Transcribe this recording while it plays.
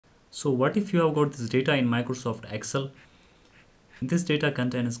So what if you have got this data in Microsoft Excel? This data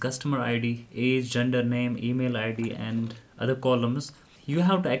contains customer ID, age, gender, name, email ID, and other columns. You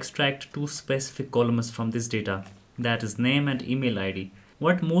have to extract two specific columns from this data, that is name and email ID.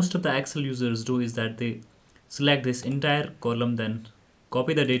 What most of the Excel users do is that they select this entire column, then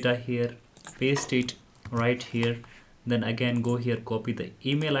copy the data here, paste it right here, then again go here, copy the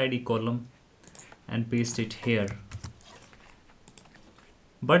email ID column and paste it here.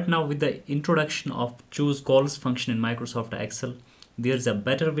 But now with the introduction of CHOOSECOLS function in Microsoft Excel, there's a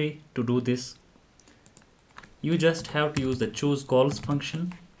better way to do this. You just have to use the CHOOSECOLS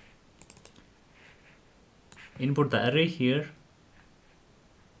function, input the array here,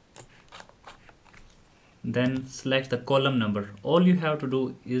 then select the column number. All you have to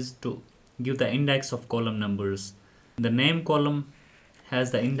do is to give the index of column numbers. The name column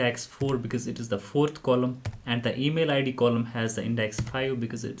has the index 4 because it is the 4th column, and the email ID column has the index 5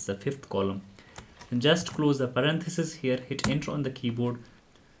 because it's the 5th column. And just close the parenthesis here, hit enter on the keyboard.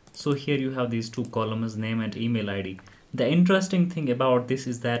 So here you have these two columns, name and email ID. The interesting thing about this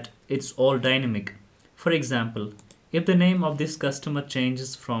is that it's all dynamic. For example, if the name of this customer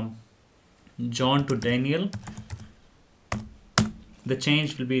changes from John to Daniel, the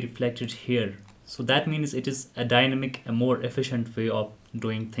change will be reflected here. So that means it is a dynamic, a more efficient way of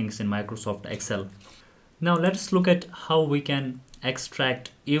doing things in Microsoft Excel. Now let's look at how we can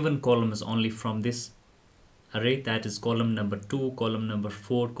extract even columns only from this array, that is column number 2, column number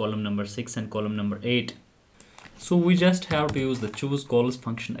 4, column number 6 and column number 8. So we just have to use the CHOOSECOLS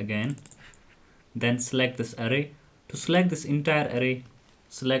function again, then select this array. To select this entire array,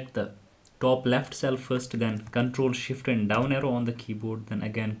 select the top left cell first, then Control Shift and down arrow on the keyboard, then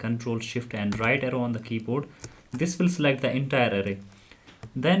again Control Shift and right arrow on the keyboard. This will select the entire array.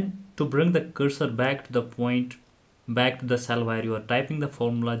 Then to bring the cursor back to the point, back to the cell where you are typing the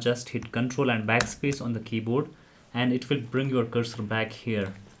formula, just hit Control and backspace on the keyboard and it will bring your cursor back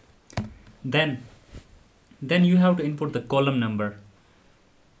here. Then you have to input the column number.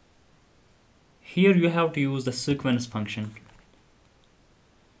 Here you have to use the sequence function.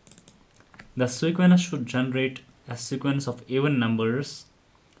 The sequence should generate a sequence of even numbers,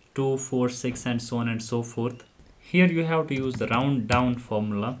 2, 4, 6 and so on and so forth. Here you have to use the round down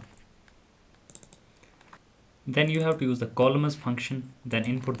formula. Then you have to use the columns function, then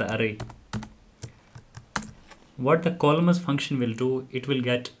input the array. What the columns function will do, it will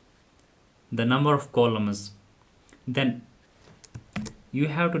get the number of columns. Then you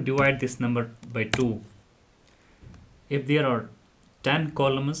have to divide this number by 2. If there are 10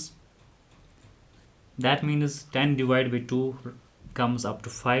 columns, that means 10 divided by 2 comes up to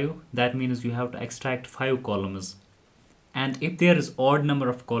 5. That means you have to extract 5 columns. And if there is odd number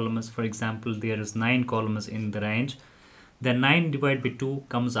of columns, for example there is 9 columns in the range, then 9 divided by 2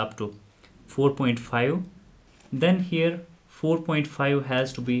 comes up to 4.5. Then here 4.5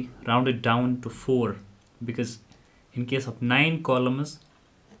 has to be rounded down to 4, because in case of 9 columns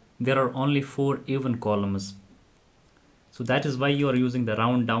there are only 4 even columns. So that is why you are using the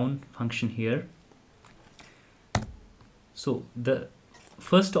round down function here. So the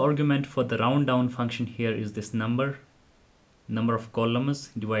first argument for the round down function here is this number of columns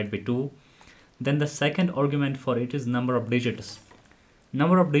divided by 2. Then the second argument for it is number of digits.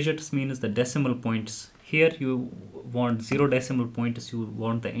 Number of digits means the decimal points. Here you want 0 decimal points, you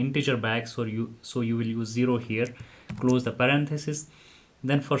want the integer back, so you will use 0 here, close the parenthesis.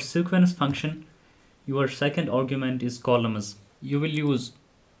 Then for sequence function, your second argument is columns. You will use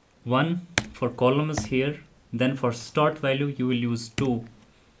 1 for columns here. Then for start value you will use 2,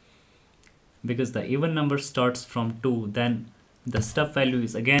 because the even number starts from 2. Then the step value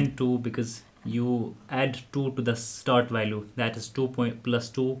is again 2 because you add 2 to the start value, that is 2 plus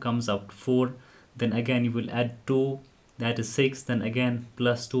 2 comes out 4. Then again you will add 2, that is 6, then again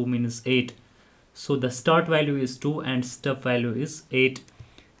plus 2 means 8. So the start value is 2 and step value is 8.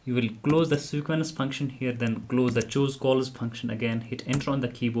 You will close the sequence function here, then close the CHOOSECOLS function again, hit enter on the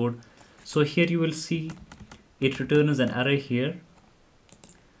keyboard. So here you will see it returns an array here,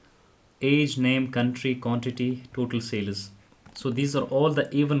 age, name, country, quantity, total sales. So these are all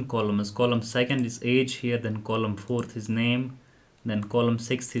the even columns. Column second is age here, then column 4th is name, then column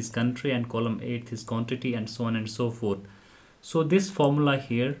 6th is country, and column 8th is quantity, and so on and so forth. So this formula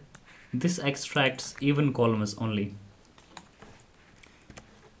here, this extracts even columns only.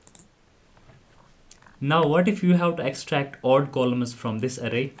 Now what if you have to extract odd columns from this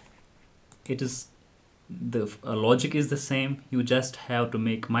array? It is the logic is the same. You just have to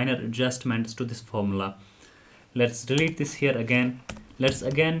make minor adjustments to this formula. Let's delete this here again. Let's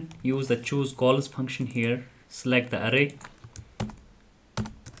again use the CHOOSECOLS function here. Select the array.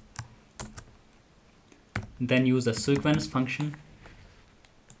 Then use the sequence function.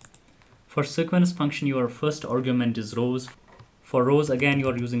 For sequence function, your first argument is rows. For rows, again, you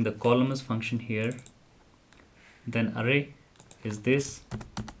are using the columns function here. Then array is this,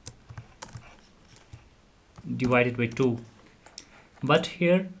 divided by 2. But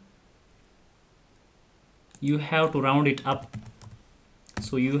here you have to round it up.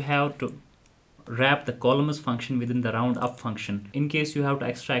 So you have to wrap the columns function within the round up function. In case you have to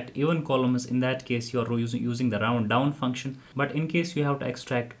extract even columns, in that case you are using the round down function. But in case you have to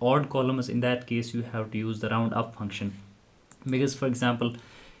extract odd columns, in that case you have to use the round up function. Because for example,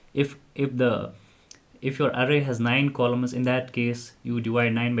 if your array has 9 columns, in that case you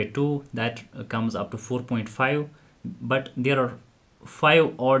divide 9 by 2, that comes up to 4.5. But there are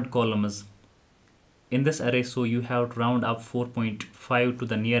 5 odd columns in this array, so you have to round up 4.5 to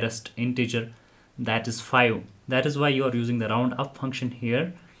the nearest integer, that is 5. That is why you are using the round up function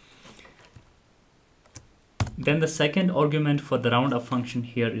here. Then the second argument for the round up function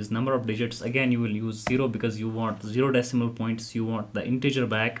here is number of digits. Again, you will use 0 because you want 0 decimal points, you want the integer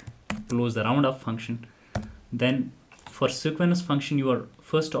back. Close the round up function. Then for sequence function, your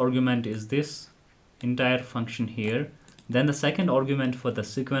first argument is this entire function here. Then the second argument for the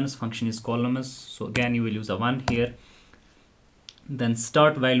sequence function is columns. So again, you will use a 1 here. Then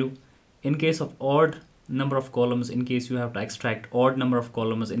start value. In case of odd number of columns, in case you have to extract odd number of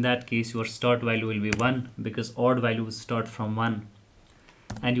columns, in that case your start value will be 1 because odd value will start from 1.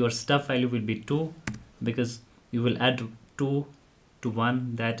 And your stuff value will be 2 because you will add 2 to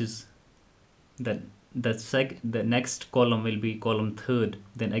 1. That is the next column will be column 3rd.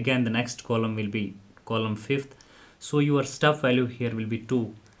 Then again the next column will be column 5th. So your stuff value here will be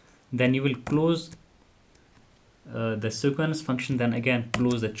 2. Then you will close the sequence function. Then again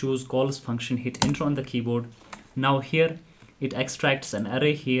close the CHOOSECOLS function, hit enter on the keyboard. Now here it extracts an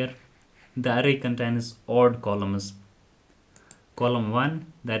array here. The array contains odd columns. Column 1,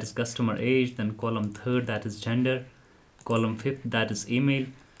 that is customer age. Then column 3rd, that is gender. Column 5th, that is email,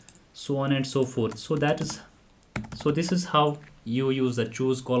 so on and so forth. So this is how you use the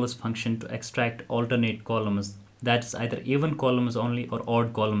CHOOSECOLS function to extract alternate columns. That is either even columns only or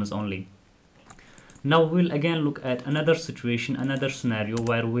odd columns only. Now we'll again look at another situation, another scenario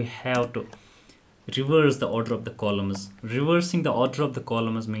where we have to reverse the order of the columns. Reversing the order of the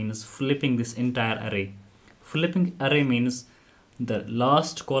columns means flipping this entire array. Flipping array means the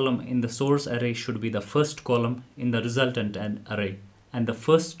last column in the source array should be the first column in the resultant array, and the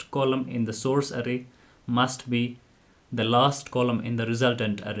first column in the source array must be the last column in the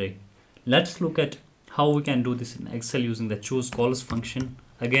resultant array. Let's look at how we can do this in Excel using the CHOOSECOLS function.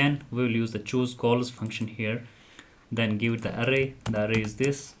 Again, we will use the CHOOSECOLS function here. Then give it the array. The array is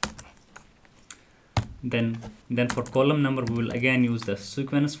this. Then for column number, we will again use the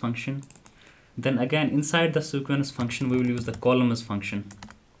sequence function. Then again inside the sequence function, we will use the columns function.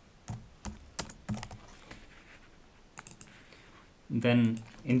 Then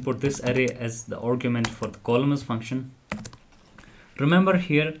input this array as the argument for the columns function. Remember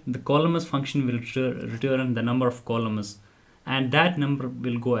here the columns function will return the number of columns, and that number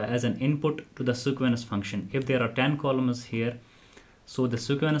will go as an input to the sequence function. If there are 10 columns here, so the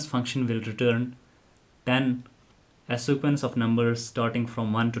sequence function will return 10, a sequence of numbers starting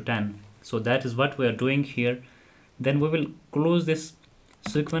from 1 to 10. So that is what we are doing here. Then we will close this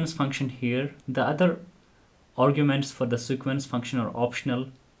sequence function here. The other arguments for the sequence function are optional.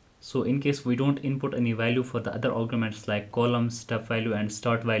 So in case we don't input any value for the other arguments like column, stuff value and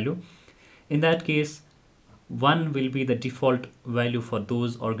start value, in that case 1 will be the default value for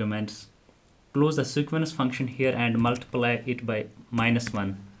those arguments. Close the sequence function here and multiply it by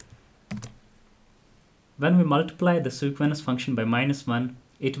 -1. When we multiply the sequence function by -1,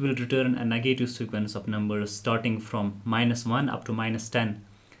 it will return a negative sequence of numbers starting from -1 up to -10.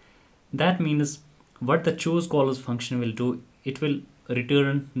 That means what the CHOOSECOLS function will do, it will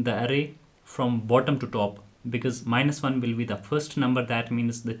return the array from bottom to top, because -1 will be the first number. That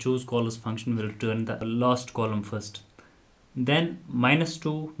means the CHOOSECOLS function will return the last column first. Then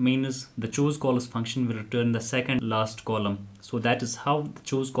 -2 means the CHOOSECOLS function will return the second last column. So that is how the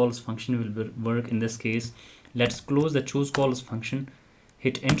CHOOSECOLS function will work in this case. Let's close the CHOOSECOLS function,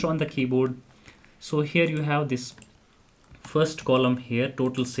 hit enter on the keyboard. So here you have this first column here,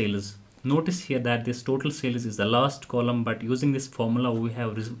 total sales. Notice here that this total sales is the last column, but using this formula we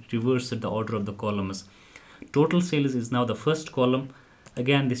have reversed the order of the columns. Total sales is now the first column.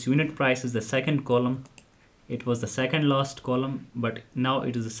 Again, this unit price is the second column. It was the second last column, but now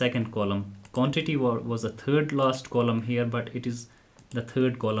it is the second column. Quantity was the third last column here, but it is the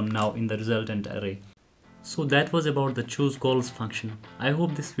third column now in the resultant array. So that was about the CHOOSECOLS function. I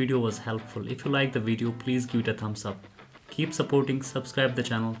hope this video was helpful. If you like the video, please give it a thumbs up. Keep supporting, subscribe the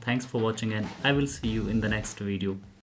channel. Thanks for watching, and I will see you in the next video.